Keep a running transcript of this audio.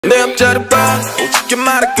내 옆자리 봐 오직게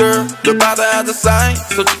말해 girl 널 받아야 할 사인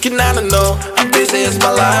솔직히 나는 no I'm busy it's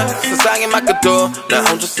my life 세상에 맡겨도 나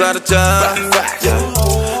혼자 살았자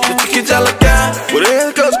솔직히 잘 나가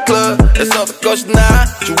우린 거지 club에서 다 것이 나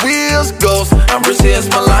주위에서 ghost I'm busy it's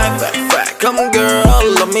my life Come on girl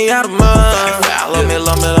love me out of mind Love me out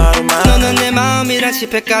of mind 너는 내 마음이란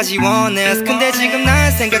지폐까지 원했어 근데 지금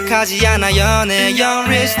날 생각하지 않아 연애 Young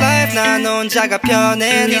rich life 난 혼자가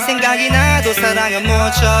편해 네 생각이 나도 사랑은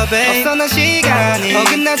못 쳐 babe 없어 난 시간이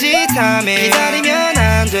어긋나지 탐해 기다리면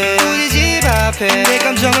안돼 우리 집 앞에 내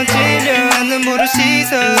감정은 찔려 난 눈물을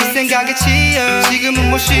씻어 네 생각에 치여 지금은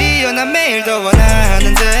못 쉬어 난 매일 더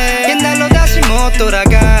원하는데 옛날로 다시 못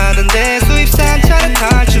돌아가는데 수입산 차를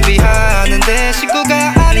탈 준비하는데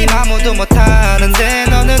식구가 아님 아무도 못하는데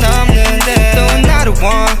너는 없는데 또 나를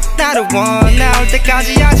원 나올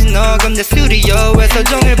때까지 아직 녹음 내 스튜디오에서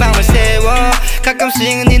종일 밤을 새워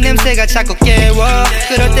가끔씩은 네 냄새가 자꾸 깨워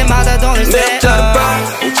그럴 때마다 돈을 세워 내 옆자리 봐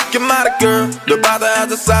오직게 말해 girl 널 받아야 할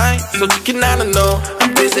사인 솔직히 나는 no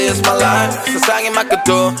I'm busy it's my life 세상에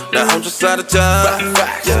맡겨도 나 혼자 살았자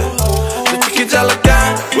솔직히 잘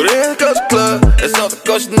나가 우린 거지 club에서 다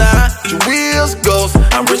것이 나 주위에서 ghost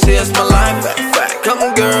I'm busy it's my life Come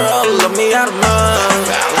on girl love me out of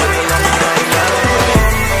mind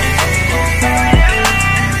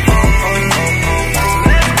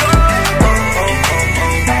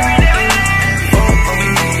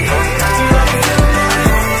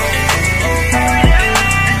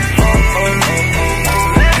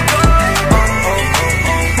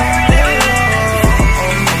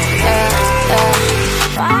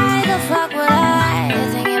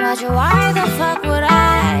Why the fuck would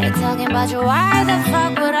I talking about you? Why the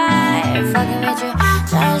fuck would I fucking with you?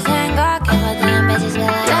 잘 생각해봐도 매지지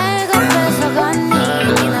내가 뺏어갔니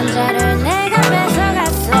네 남자를 내가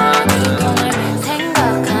뺏어갔어 네 돈을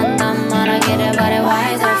생각한단 말하기를 바래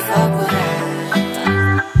Why the fuck would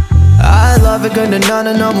I love it 근데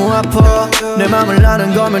나는 너무 아파 내 맘을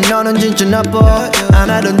아는 거면 너는 진짜 나빠 안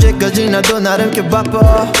하던 짓까지 나도 나름 꽤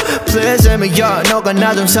바빠 Please let me up 너가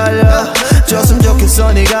나 좀 살려 줬으면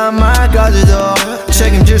좋겠어 네가 한 말까지도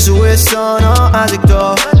책임질 수 있어 너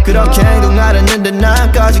아직도 그렇게 행동하려는데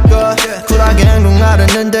나까지껏 쿨하게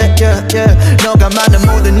행동하려는데 너가 많은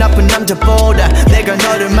모든 나쁜 남자보다 내가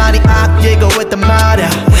너를 많이 아끼고 있단 말야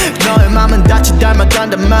너의 맘은 다치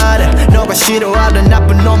닮아간단 말야 너가 싫어하는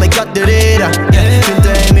나쁜 놈의 것들이라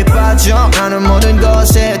근데 이미 빠져가는 모든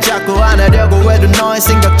것에 자꾸 안 하려고 해도 너의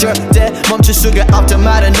생각 절대 멈출 수가 없단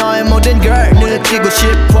말야 너의 모든 걸 느끼고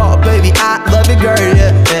싶어 Baby I love you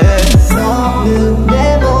girl 너는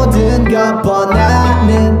내 모든 것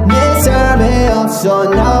뻔하는 내 삶에 없어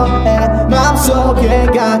너의 맘속에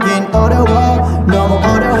가긴 어려워 너무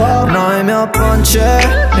어려워 너의 몇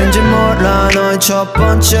번째인지 몰라 너의 첫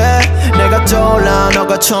번째 내가 떠올라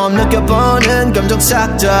너가 처음 느껴보는 감정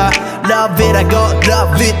싹 다 Love it I go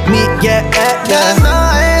love it me yeah yeah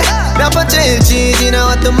너의 몇 번째일지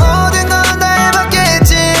지나왔던 모든 건 다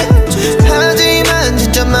해봤겠지 하지만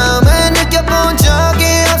진짜 마음을 느껴본 적이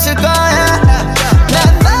없을 거야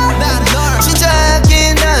난 널 진짜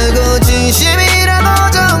아낀다고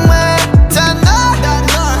진심이라고 정말 다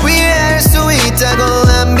널 위해 할 수 있다고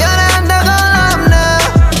안 변한다고 love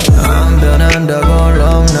now 안 변한다고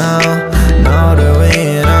love now 너를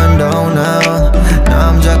위해 난 don't know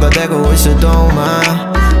남자가 되고 있어도 마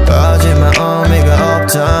거짓말 의미가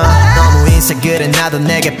없다 그래 나도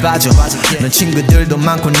내게 빠져 넌 친구들도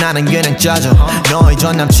많고 나는 그냥 짜져 너의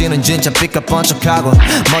전 남친은 진짜 삐까뻔쩍하고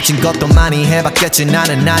멋진 것도 많이 해봤겠지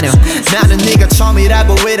나는 아니야 나는 네가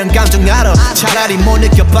처음이라고 이런 감정 알아 차라리 못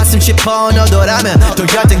느껴봤음 싶어 너더라면 또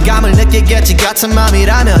열등감을 느끼겠지 같은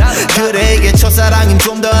맘이라면 그래 이게 첫사랑인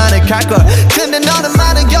좀 더 아늑할걸 근데 너는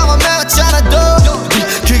많은 경험을 했잖아도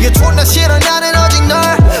그게 존나 싫어 나는 오직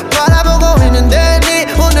널 바라보고 있는데 네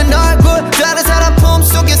웃는 얼굴 다른 사람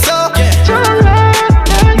품속에서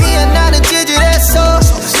미안 나는 찌질했어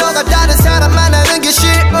너가 다른 사람 만나는 게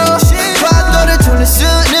싫어 과거를 돌릴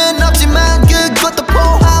수는 없지만 그것도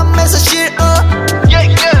포함해서 싫어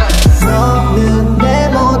너는 내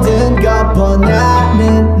모든 것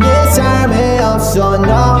뻔하는 내 삶에 없어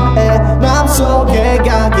너의 맘속에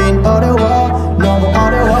가긴 어려워 너무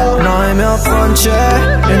어려워 너의 몇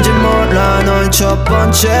번째인지 몰라 너의 첫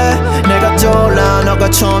번째 내가 떠올라 너가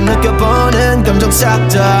처음 느껴보는 감정 싹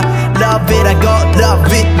다 Love it I go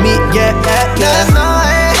love it me yeah yeah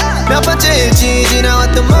너의 몇 번째일지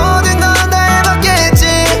지나왔던 모든 건 다 해봤겠지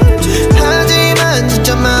하지만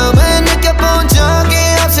진짜 마음을 느껴본 적이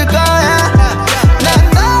없을 거야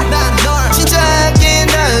난 널 진짜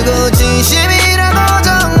아낀다고 진심이라고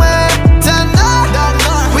정말 다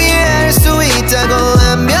널 위해 할 수 있다고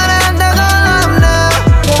안 변한다고 love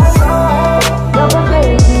now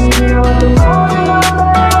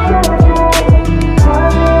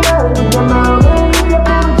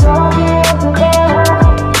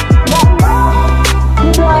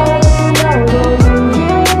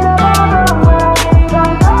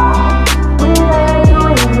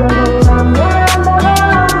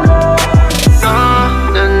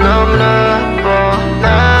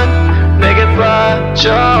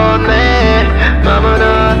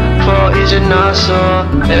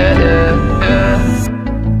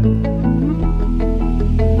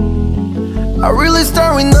I really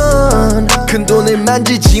start with none. 큰 돈을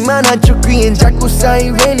만지지만 한쪽 귀엔 자꾸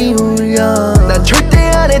사이렌이 울려. 난 절대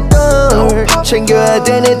안 했던 챙겨야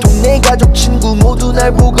돼. 내 동네 가족 친구 모두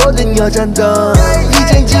날 보거든 여잔던.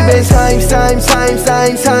 이젠 집에 사임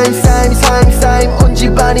온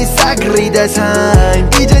집안이 싸그리다 사임.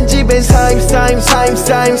 이젠 집에 사임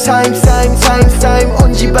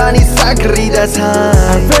온 집안이 싸그리다 사임.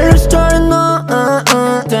 I better start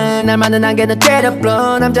none. 날 많은 안개는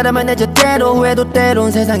때려불어. 남자라면 내 저대로 후회도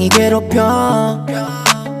때론 세상이 괴롭혀.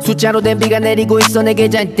 숫자로 된 비가 내리고 있어 내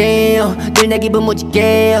계좌엔 떼요. 늘 내 기분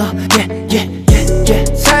무지개요.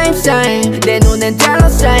 Same 내 눈엔 달러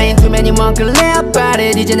사인. Too many monk lay about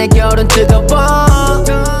it. 이제 내 겨울은 뜨거워.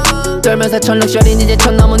 떨면서 천럭셔린 이제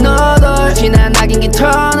천 넘은 너덜. 지난 낙인긴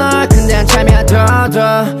터널. 근데 한참이야 더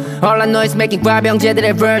All I know is making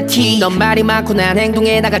과병제들의 verti. 넌 말이 많고 난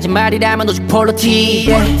행동에 나가지 말이라면 오직 폴로티.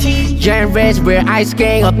 Giant rage where ice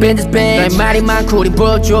skate up in this bitch. 너의 말이 많고 우린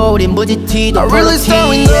볼조 우린 무지티. I really start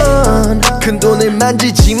with none. 큰 돈을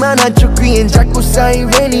만지지만 한쪽 귀엔 자꾸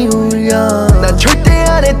사이렌이 울려. 난 절대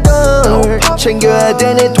안 했던 챙겨야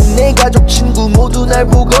돼. 내 동네 가족 친구 모두 날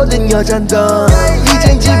보거든 여잔던.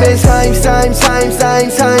 이젠 집에 사임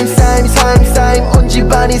온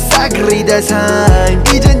집안이 싸그리다 사임.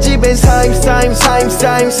 이젠 집에 사임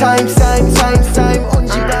온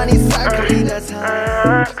집안이 싸그리다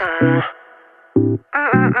사임.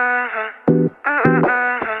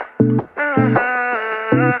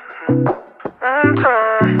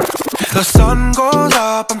 The sun goes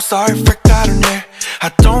up, I'm sorry forgotten it. I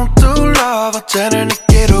don't do love, 어제는 이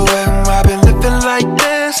get away. I've been living like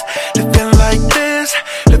this, living like this,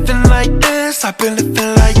 living like this. I've been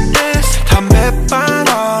living like this. 담배 반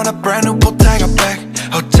on a brand new Bottega bag.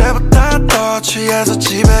 어제보다 더 취해서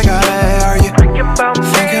집에 가래. Are you thinking about me?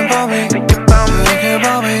 Thinking about me? Thinking about me? Thinking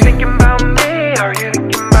about me? Thinking about me? Are you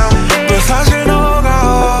thinking about me? 왜 사실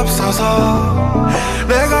너가 없어서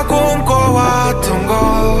내가 꿈꿔왔던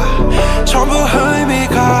거 전부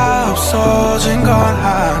의미가 없어진 건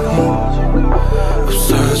아니.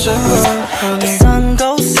 없어진 건 아니. The sun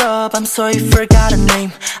goes up, I'm sorry forgot a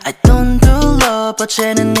name. I don't do love,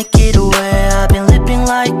 어제는 네 기도해. I've been living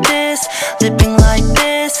like this, living like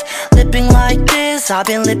this, living like this. I've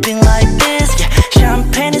been living like this. Yeah,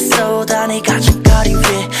 champagne is soda, 네 가슴거리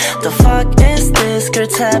위. The fuck is this? Girl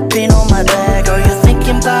tapping on my back. Are you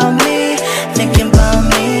thinking about me? Thinking about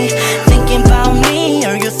me? Thinking about me?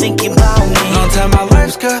 Are you thinking about me? 너한테 my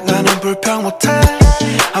life's good, 나는 불평 못해.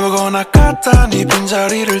 아무거나 갖다 네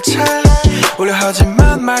빈자리를 채. 울려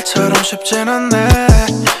하지만 말처럼 쉽진 않네.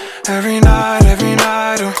 Every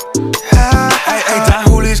night, 다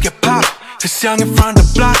홀리게 pop. 세상 in front of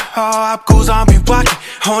the block. 앞고 zombie walking.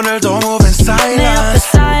 오늘도 moving silent. 내 앞에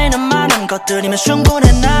쌓이는 많은 것들이면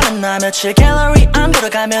충분해. 나는 며칠 갤러리 안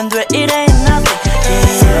돌아가면 돼. It ain't nothing.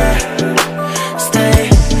 Yeah, stay.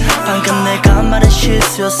 방금 내가 말한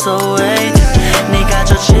실수였어. Wait. 네가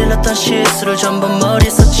저질렀던 실수를 전부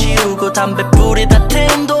머리에서 지우고 담배 뿌리다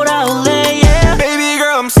태움 돌아올래. Yeah. Baby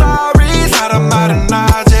girl I'm sorry. 사람 말은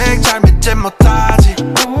아직 잘 믿지 못하지.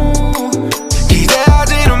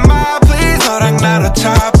 기대하지는 마 please. 너랑 난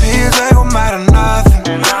어차피 되고 말은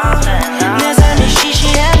nothing. 내 삶이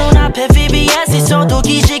시시해 눈앞에 VBS 있어도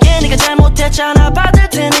기지개 네가 잘못했잖아. 받을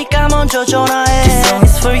테니까 먼저 전화해. This song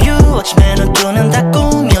is for you. 아침에 눈 뜨는 다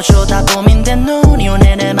꿈이어줘. 고민된 눈이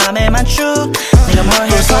오네 내 맘에만 쭉. 네가 뭘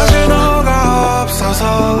해서 사실 너가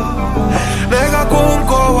없어서 내가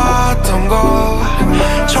꿈꿔왔던 거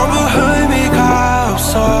전부 의미가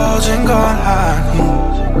없어진 건 아니.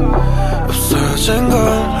 없어진 건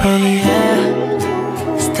아니.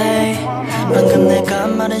 Stay. 방금 내가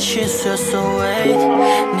말한 실수였어. Wait.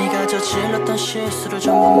 네가 저질렀던 실수를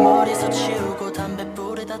전부 머리에서 지우고 담배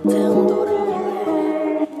뿌리다 태움 돌아올래.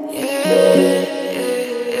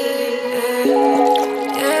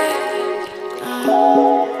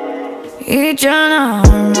 있잖아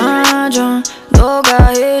얼마 전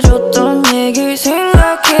너가 해줬던 얘기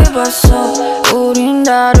생각해봤어. 우린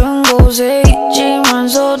다른 곳에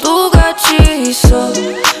있지만서도 같이 있어.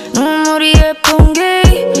 눈물이 예쁜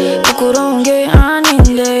게 부끄러운 게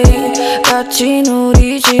아닌데 같이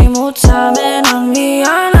누리지 못하면 난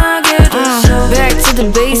미안하게 됐어. Back to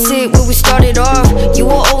the basic where we started off. You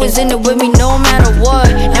were always in it with me no matter what.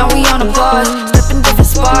 Now we on a bus, stepping different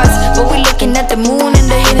spots, but we looking at the moon and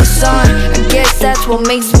the hidden sun. I guess that's what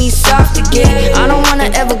makes me soft again. I don't wanna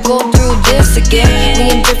ever go through this again. We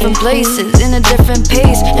in different places, in a different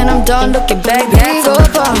pace, and I'm done looking back. That's all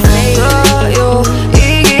about 뭔가요?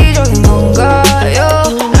 이기적인 건가요?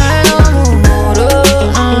 날 너무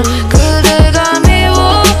모르는 그대가 미워.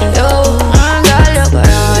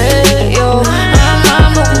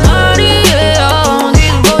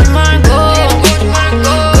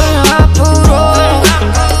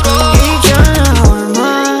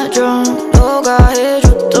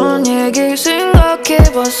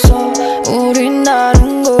 생각해봤어. 우린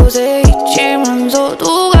다른 곳에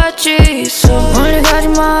있지만서도 같이 있어. 멀리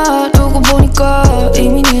가지마. 두고 보니까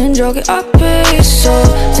이미 네 흔적이 앞에 있어.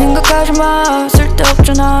 생각하지마.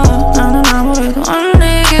 쓸데없잖아. 나는 아무래도 안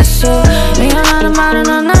되겠어. 미안하는 말은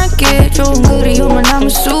안 할게. 좋은 그리움을 남을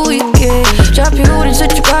수 있게. 어차피 우린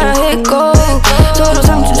스쳐 가야 했고 서로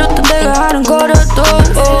상처 줬던 내가 하는 거라도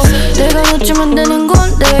내가 놓치면 되는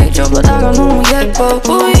건데 저보다가 너무 예뻐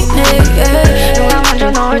보이네. 누가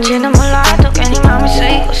먼저 놓을지는 몰라도 괜히 맘이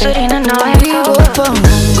쓰이고 쓰리는 너의 비겁한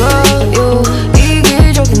건가요?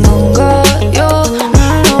 이기적인 건가요?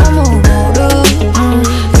 날 너무 모르는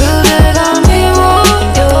그대가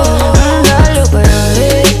미워요. 날 달려가야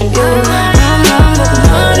해요. 나만 보고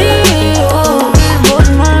말이에요.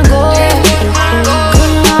 보지 말고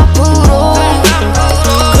그냥 앞으로.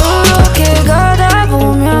 그렇게 가다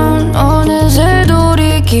보면 어느새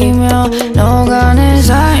돌이키면 너가 내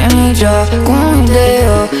삶이 작품이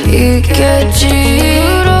되어 있겠지.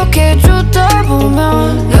 그렇게 좋다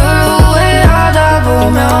보면 늘 후회하다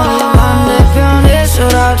보면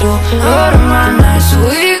반대편에서라도 너를 만날 수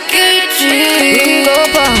있겠지.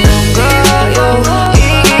 비겁한 건가요?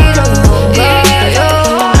 이기적인 건가요?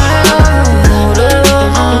 날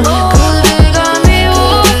너무 모르는 그대가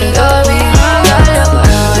미워요. 그냥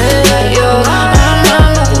달려가야 해요.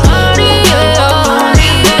 나만 보고 말이에요.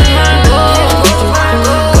 보지 말고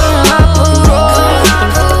그냥 앞으로.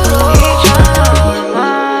 있잖아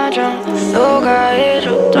맞아. 너가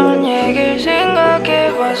해줬던 얘길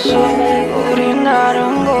생각해봤어. 우린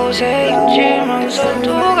다른 곳에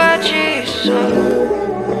있지만서도 같이 있어.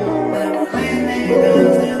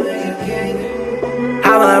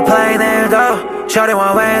 I wanna play 내일도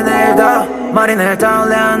저리와 왜 내일도 머리 늘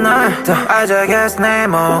떠올려 널 더 아직겠어 내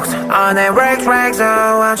몫 안에 렉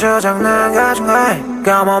완초 장난 가진 거야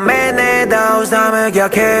Come on man 내도 삶을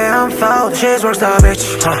기억해 I'm fold She's rockstar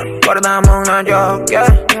bitch 거리다 묵는 욕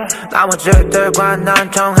나머지들과 난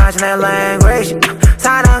통하지 내 language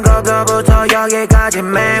사는 것부터 여기까지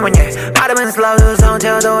man when yeah 발음은 slow 두 손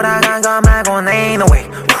채워 돌아간 거 말고는 ain't no way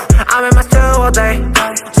I'm in my studio all day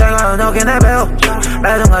생각은 오긴 해 배우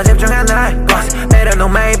매순간 집중해 날 내려놓은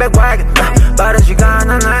Maybach wagon 빠른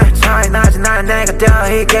시간은 날 차이 나지 나는 내가 뛰어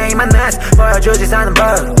이 게임만 나서 보여주지 사는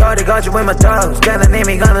법 거리 걷지 with my toes 쟤는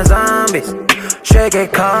이미 가는 zombies Shake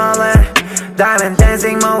it calling Diamond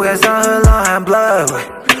dancing 목에서 흘러한 blood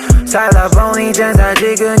살다보니 이젠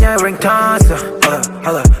살지 그냥 ringtones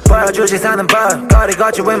보여주지 사는 법 거리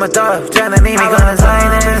걷지 with my toes 쟤는 이미 가는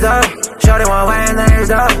zombies 저리와 왜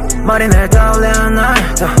내일도 머리 늘 떠올려 널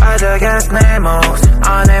더 아득했어 내 몫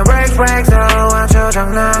안에 렉 완초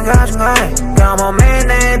장난 가진 거야 Come on me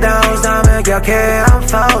내도 삶을 기억해 I'm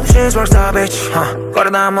fold She's rockstar bitch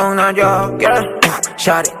거리다 묵는 욕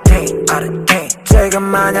Shot it, ting, out of ting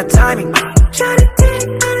지금만야 타이밍 Shot it,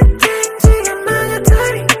 ting, out of ting 지금만야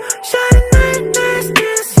타이밍 Shot it, night, nice,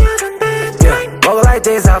 this, you're bad time Walk like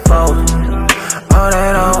this, I fold On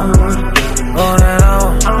and on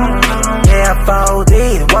Yeah, I fold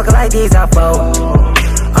it Walk like this, I fold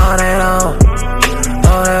On and on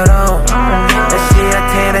Let's see a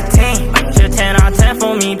 10 a 10 You're 10 out of 10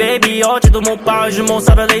 for me baby 어제도 못 봐 요즘 못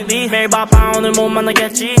살아 lately 매일 바빠 오늘 못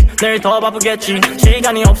만나겠지 내일 더 바쁘겠지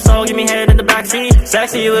시간이 없어 give me head in the backseat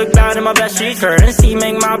Sexy you look bad in my bed sheets Currency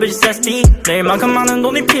make my bitch zesty 내일만큼 많은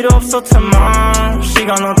돈이 필요 없어 tomorrow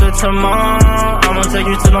시간 어때 tomorrow I'ma take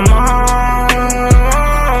you to the mall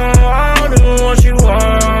I'll do what you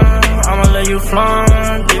want I'ma let you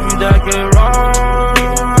flaunt give you that good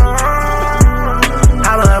wrong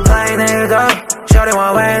I wanna play 내일도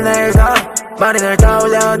저리와 왜 내일도 머리 늘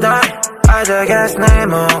떠올려 널 아득했어 내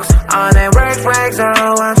몫 안에 렉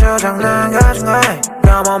완초 장난 가진 거야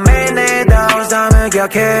Come on me 내도 삶을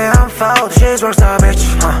기억해 I'm fold She's rockstar bitch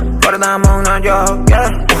거리다 묵는 욕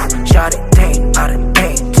Shot it, ting, out of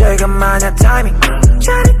ting 지금만야 타이밍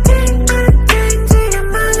Shot it, ting, out of ting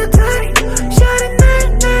지금만야 타이밍 Shot it,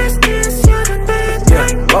 night, nice, this, you're bad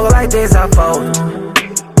time Walk like this, I fold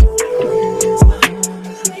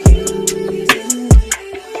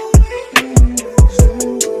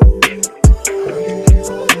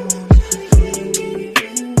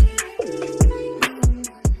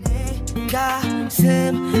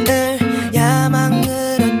가슴을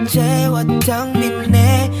야망으로 채워 텅 빈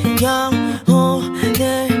내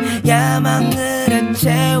영혼을 야망으로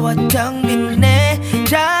채워 텅 빈 내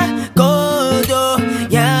자고도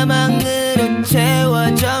야망으로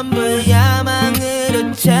채워 전부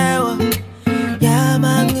야망으로 채워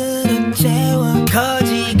야망으로 채워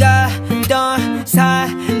거지 같던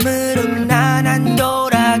삶으로 난 안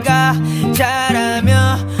돌아가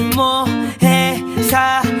잘하며 뭐해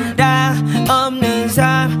사랑 없는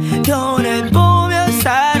삶 돈을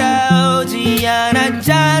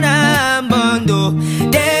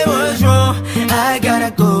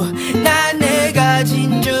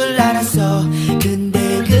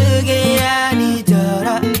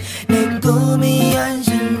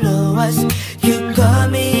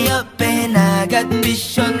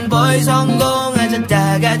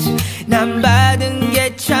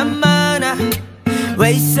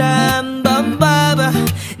face 한번 봐봐.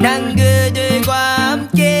 난 그들과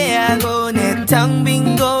함께하고 내 텅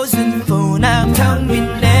빈 곳은 funab. 텅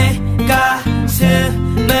빈 내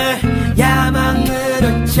가슴을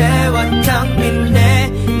야망으로 채워. 텅 빈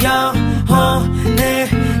내 영혼을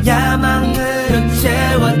야망으로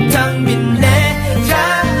채워. 텅 빈 내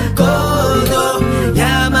자고도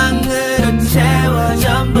야망으로 채워.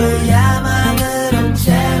 전부 야망으로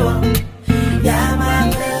채워.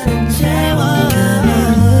 야망으로 채워.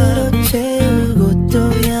 야망으로 채우고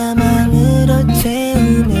또 야망으로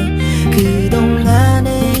채우며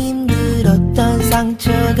그동안에 힘들었던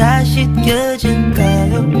상처가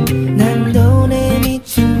씻겨질까요? 난 돈에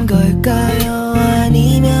미친 걸까요?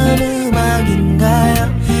 아니면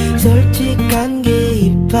음악인가요? 솔직한 게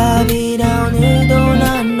힙합이라 오늘도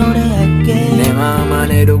난 노래할게. 내 마음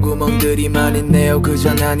안에도 구멍들이 많이 있네요.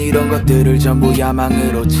 그저 난 이런 것들을 전부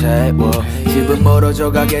야망으로 채워. 집은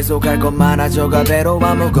멀어져가 계속할 것 많아져가 배로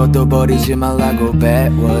아무것도 버리지 말라고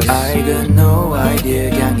배워. I got no idea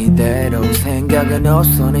그냥 이대로 생각은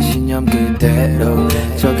없어 내 신념 그대로.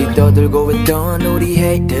 저기 떠들고 있던 우리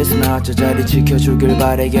haters 나 저 자리 지켜주길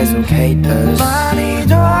바래 계속 haters. 많이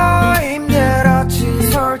더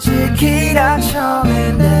힘들었지 솔직히 다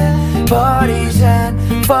처음인데 But 이젠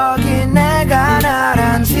fucking 내가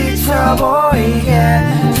나란 지쳐 보이게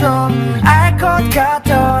좀 알 것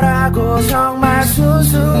같더라고. 정말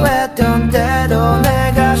순수했던 때도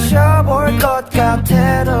내가 쉬어볼 것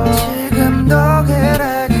같아도 지금도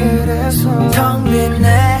그래. 그래서 텅 빈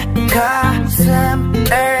내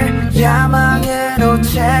가슴을 야망으로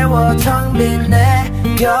채워. 텅 빈 내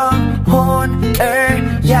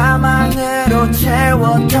영혼을 야망으로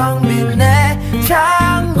채워. 텅 빈 내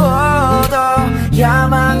창고도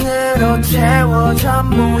야망으로 채워.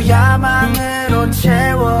 전부 야망으로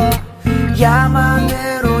채워.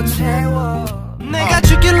 야망으로 채워. 내가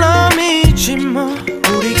죽일 놈이지 뭐.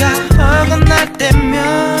 우리가 어긋날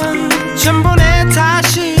때면 전부 내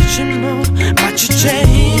탓이지 뭐. 마치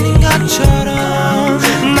죄인인 것처럼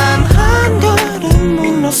난 한 걸음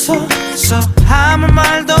물러서서 아무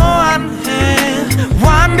말도 안 해.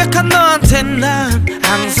 완벽한 너한테 난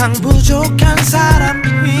항상 부족한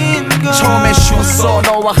사람인 걸. 처음에 쉬웠어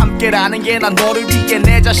너와 함께라는 게. 난 너를 위해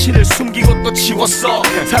내 자신을 숨기고 또 지웠어.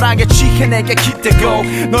 사랑에 취해 내게 기대고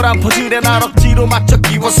너란 퍼즐에 날 억지로 맞춰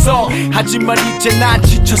끼웠어. 하지만 이제 난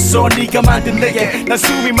지쳤어 네가 만든 내게. 난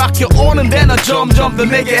숨이 막혀 오는데 넌 점점 더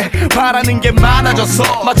내게 바라는 게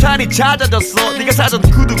많아졌어. 마찰이 잦아졌어. 네가 사전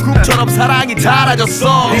구두굽처럼 사랑이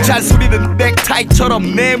닳아졌어. 네 잔소리는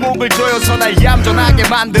넥타이처럼 내 목을 조여서 날 얌전하게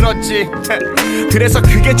만들었지. 그래서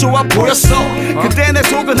그게 좋아 보였어. 그때 내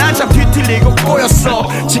속은 한참 뒤틀리고 꼬였어.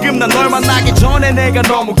 지금 난 널 만나기 전에 내가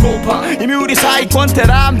너무 고파. 이미 우리 사이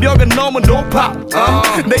권태란 벽은 너무 높아.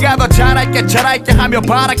 내가 더 잘할게 잘할게 하며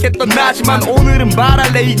바랐겠던 나지만 오늘은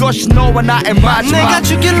말할래. 이것이 너와 나의 마지막. 내가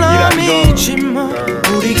죽일 놈이지 뭐.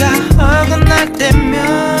 우리가 어긋날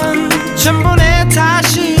때면 전부 내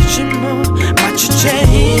탓이지 뭐. 마치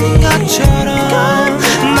죄인인 것처럼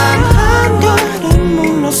난 한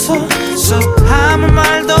걸음 물러서서 아무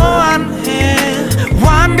말도 안 해.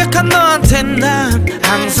 완벽한 너한테 난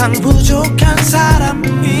항상 부족한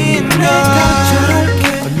사람인 걸.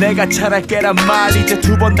 내가 잘할게란 말 이제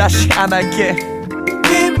두 번 다시 안 할게.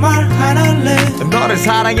 이 말 안 할래. 너를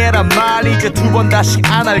사랑해란 말 이제 두 번 다시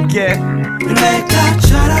안 할게. 내가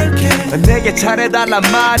잘할게. 내게 잘해달란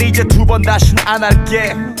말 이제 두 번 다신 안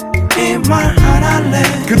할게. 이 말 안 할래.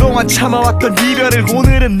 그동안 참아왔던 이별을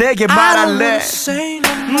오늘은 내게 말할래.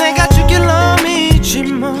 내가 죽일 놈이지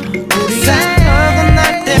뭐. 우리가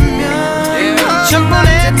어긋날 때면 전부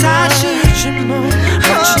내 탓이지 뭐.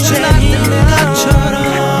 마치 죄인인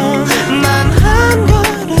것처럼 난 한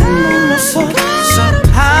걸음 물러서서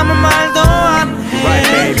아무 말도 안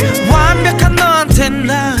해. 완벽한 너한테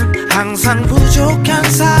난 항상 부족한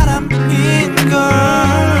사람인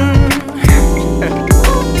걸.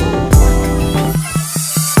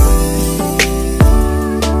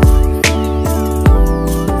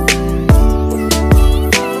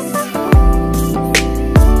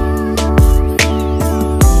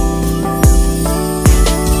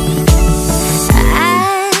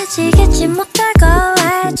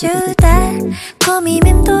 꿈이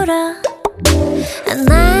맴돌아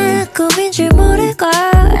나 꿈인 줄 모르고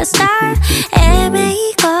star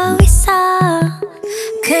애매히고 있어.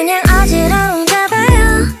 그냥 어지러운가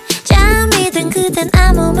봐요. 잠이 든 그댄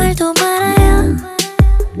아무 말도 말아요.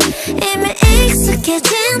 이미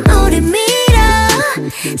익숙해진 우리 미러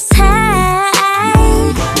사이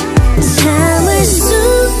참을 수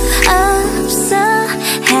없어.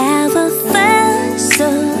 Have a fun so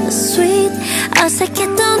sweet.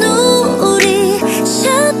 어색했던 우리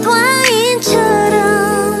샷 와인처럼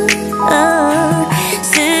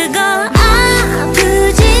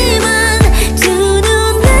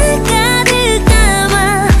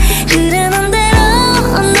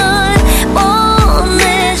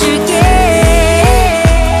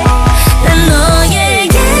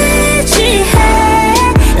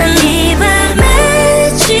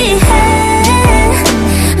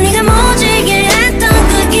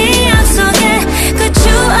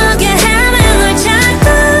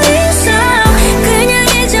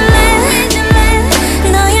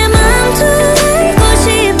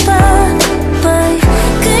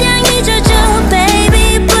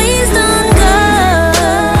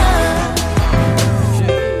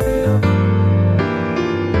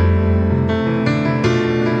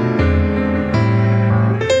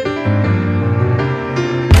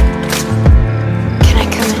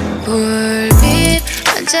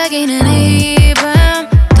반짝이는 이 밤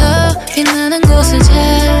더 빛나는 곳을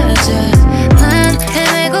찾아 난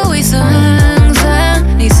헤매고 있어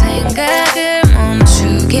항상 네 생각을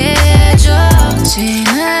멈추게 해줘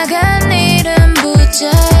지나간 일은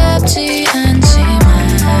붙잡지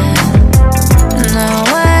않지만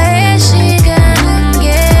너와의 시간은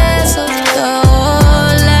계속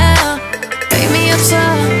떠올라 의미 없어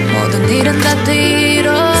모든 일은 다 뒤로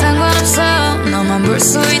상관없어 너만 볼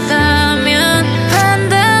수 있다면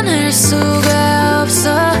판단할 수가 없어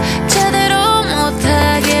제대로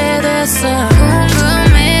못하게 됐어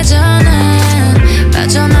궁금해져 난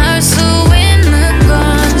빠져나올 수 있는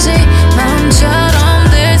건지 마음처럼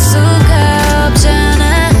될 수가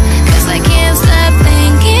없잖아 Cause I can't stop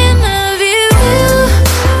thinking of you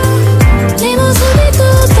네 모습이 또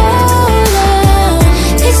떠올라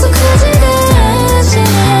익숙하지가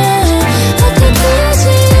않지만 어떻게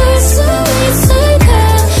지울 수 있을까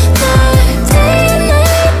널 day and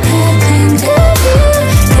night I think of you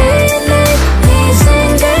day and night 네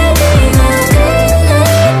생각이 나 day and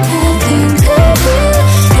night I think of you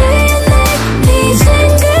day and night 네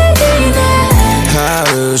생각이 나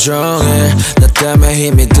하루 종일 나 때문에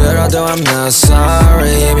힘이 들어도 I'm not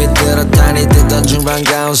sorry 힘이 들었다니 듣던 중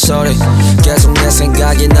반가운 소리 계속 내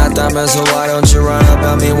생각이 났다면서 Why don't you run up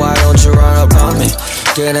on me Why don't you run up on me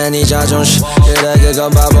그래 네 자존심 그래 그건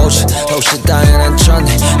바보지 혹시 당연한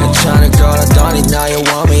쳤니 괜찮을 거라더니 Now you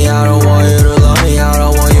want me I don't want you to love me I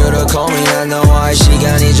don't want you to call me 난 너와의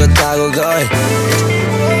시간이 좋다고 거의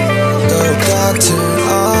똑같은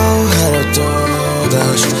하루 또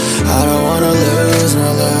다시 I don't wanna lose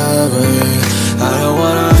my love again I don't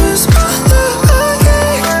wanna lose my love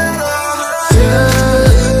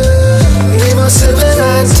again 네 모습은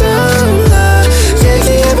안 떠올라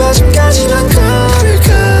얘기해봐 지금까지만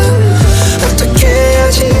걸을까 어떻게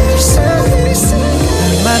해야지 널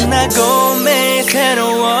만나고 매일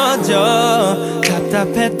새로워져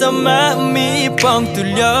답답했던 마음이 뻥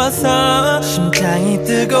뚫려서 심장이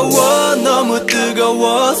뜨거워 너무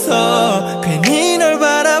뜨거워서 괜히 널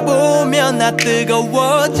바라보면 나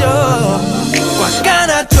뜨거워져 꽉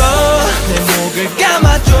안아줘 내 목을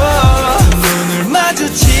감아줘 눈을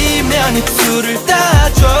마주치면 입술을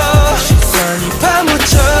닿아줘 시선이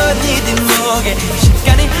파묻혀 네 뒷목에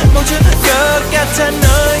시간이 멈출 것 같아 널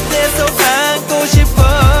계속 안고 싶어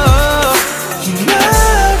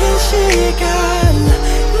기나긴 시간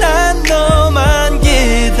난 너만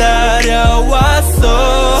기다려왔어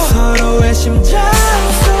서로의 심장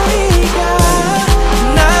소리가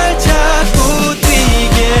날 자꾸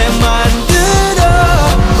뛰게 만들어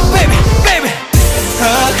Baby, baby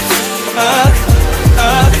Hug, hug,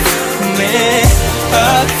 hug me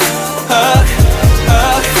Hug, hug,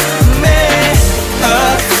 hug me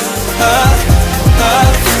Hug, hug,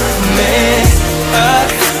 hug me Hug,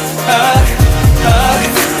 hug, hug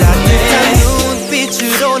따뜻한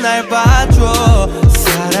눈빛으로 날 봐줘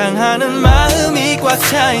사랑하는 마음이 꽉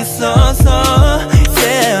차 있어서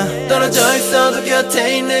yeah. 떨어져 있어도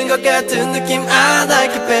곁에 있는 것 같은 느낌 I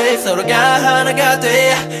like it babe 서로가 하나가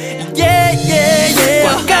돼 yeah, yeah, yeah.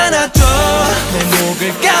 꽉 안아줘 내 목을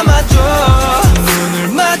감아줘 눈을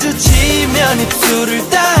마주치면 입술을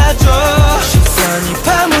닿아줘 시선이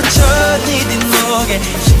파묻혀 네 뒷목에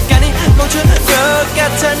시간이 멈춘 것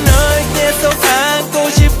같아 널 계속 안고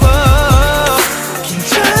싶어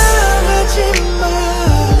긴장하지마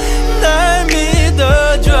날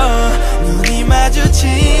믿어줘 눈이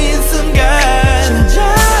마주친 순간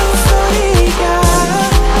심장 소리가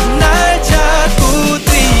날 자꾸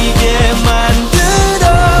뛰게 만들어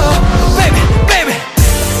Baby, baby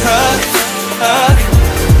Hug, hug,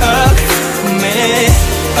 hug me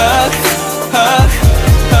Hug, hug,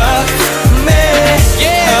 hug me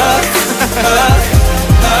Hug, hug,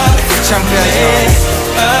 hug me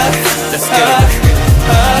Let's go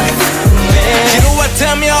지루할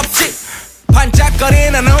틈이 없지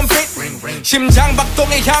반짝거리는 눈빛 심장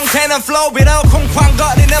박동의 형태는 flow비로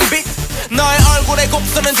쿵쾅거리는 빛 너의 얼굴에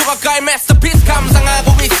곱슬은 조각가의 masterpiece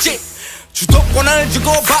감상하고 있지 주도권을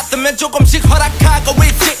주고받으면 조금씩 허락하고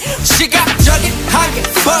있지 시각적인 한계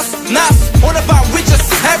벗어났어 오늘 밤 we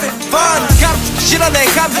just having fun 감추기 싫어 내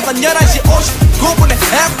감정은 11시 59분에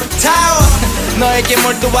Eiffel Tower 너에게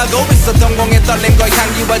몰두하고 있어 동공에 떨린 거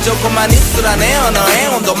향기와 조금만 입술한 내 언어의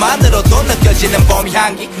온도만으로도 느껴지는 봄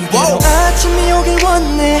향기 wow. 아침이 오길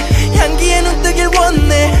원해 향기에 눈 뜨길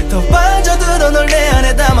원해 더 빠져들어 널 내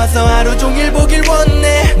안에 담아서 하루 종일